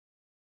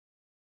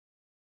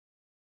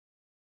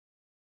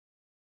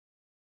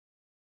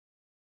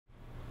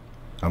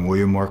I'm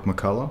William Mark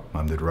McCullough.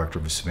 I'm the director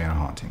of Savannah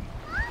Haunting.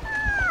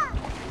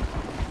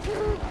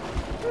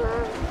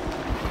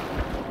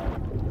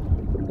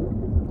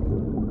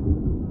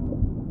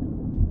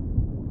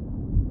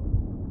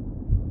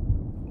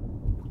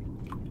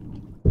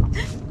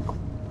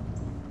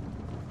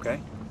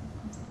 Okay?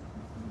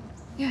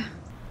 Yeah.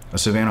 A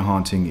Savannah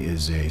Haunting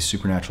is a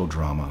supernatural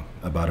drama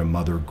about a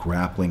mother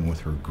grappling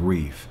with her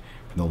grief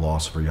from the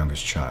loss of her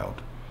youngest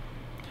child.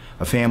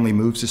 A family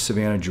moves to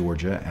Savannah,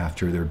 Georgia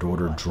after their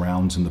daughter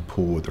drowns in the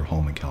pool at their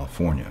home in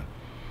California.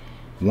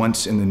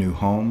 Once in the new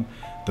home,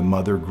 the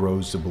mother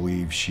grows to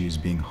believe she is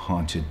being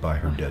haunted by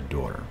her dead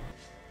daughter.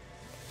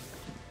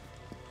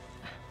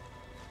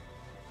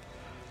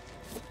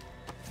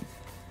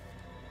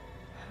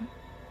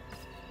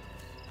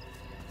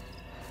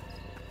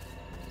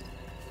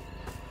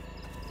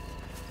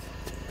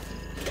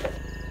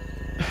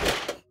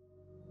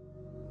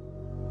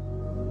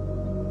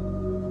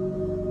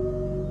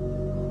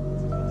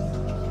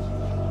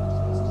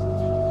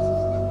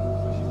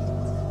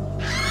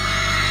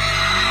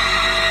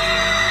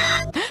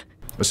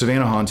 A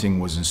Savannah Haunting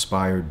was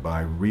inspired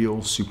by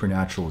real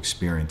supernatural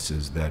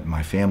experiences that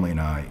my family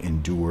and I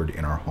endured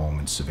in our home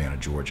in Savannah,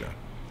 Georgia.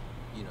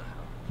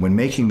 When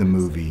making the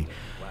movie,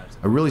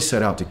 I really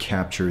set out to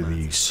capture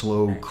the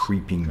slow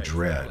creeping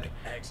dread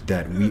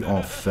that we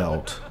all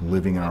felt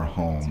living in our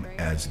home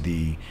as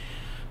the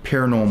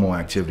paranormal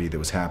activity that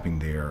was happening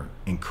there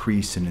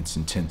increased in its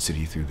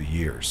intensity through the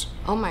years.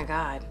 Oh my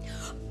God.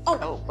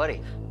 Oh,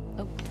 buddy.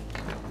 Oh.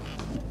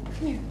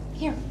 Come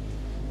here.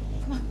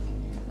 Come on.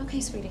 Okay,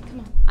 sweetie,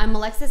 come on. I'm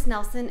Alexis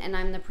Nelson, and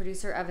I'm the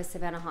producer of A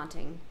Savannah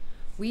Haunting.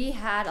 We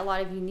had a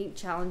lot of unique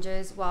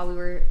challenges while we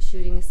were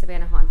shooting A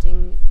Savannah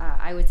Haunting.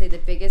 I would say the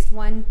biggest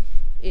one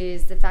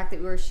is the fact that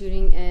we were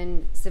shooting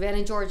in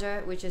Savannah,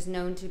 Georgia, which is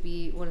known to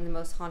be one of the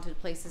most haunted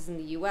places in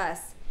the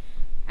U.S.,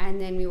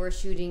 and then we were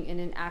shooting in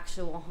an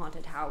actual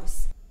haunted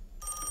house.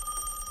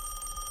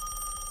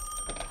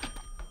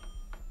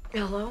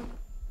 Hello?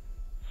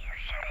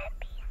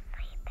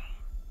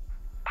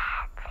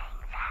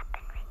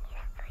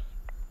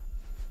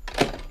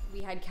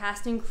 We had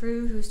cast and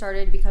crew who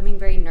started becoming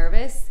very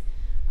nervous.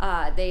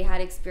 They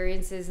had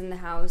experiences in the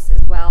house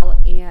as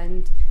well,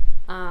 and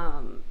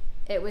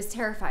it was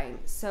terrifying.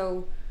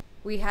 So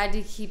we had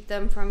to keep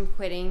them from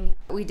quitting.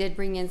 We did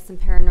bring in some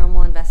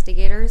paranormal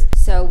investigators.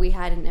 So we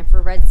had an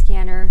infrared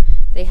scanner.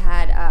 They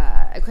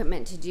had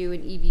equipment to do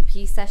an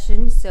EVP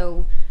session,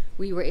 so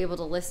we were able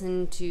to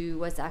listen to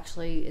what's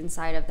actually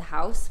inside of the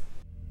house.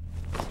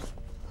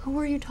 Who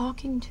were you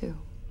talking to?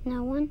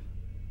 No one.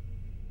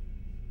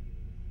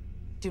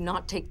 Do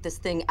not take this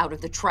thing out of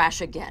the trash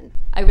again.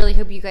 I really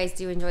hope you guys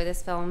do enjoy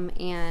this film,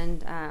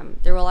 and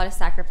there were a lot of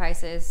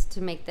sacrifices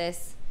to make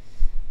this.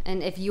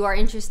 And if you are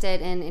interested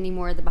in any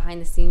more of the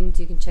behind the scenes,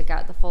 you can check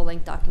out the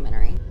full-length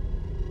documentary.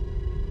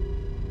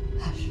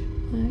 Hush,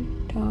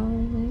 my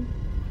darling,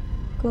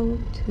 go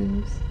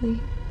to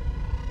sleep.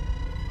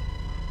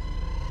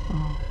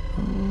 Oh,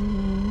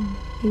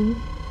 you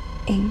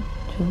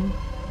angel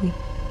sweet.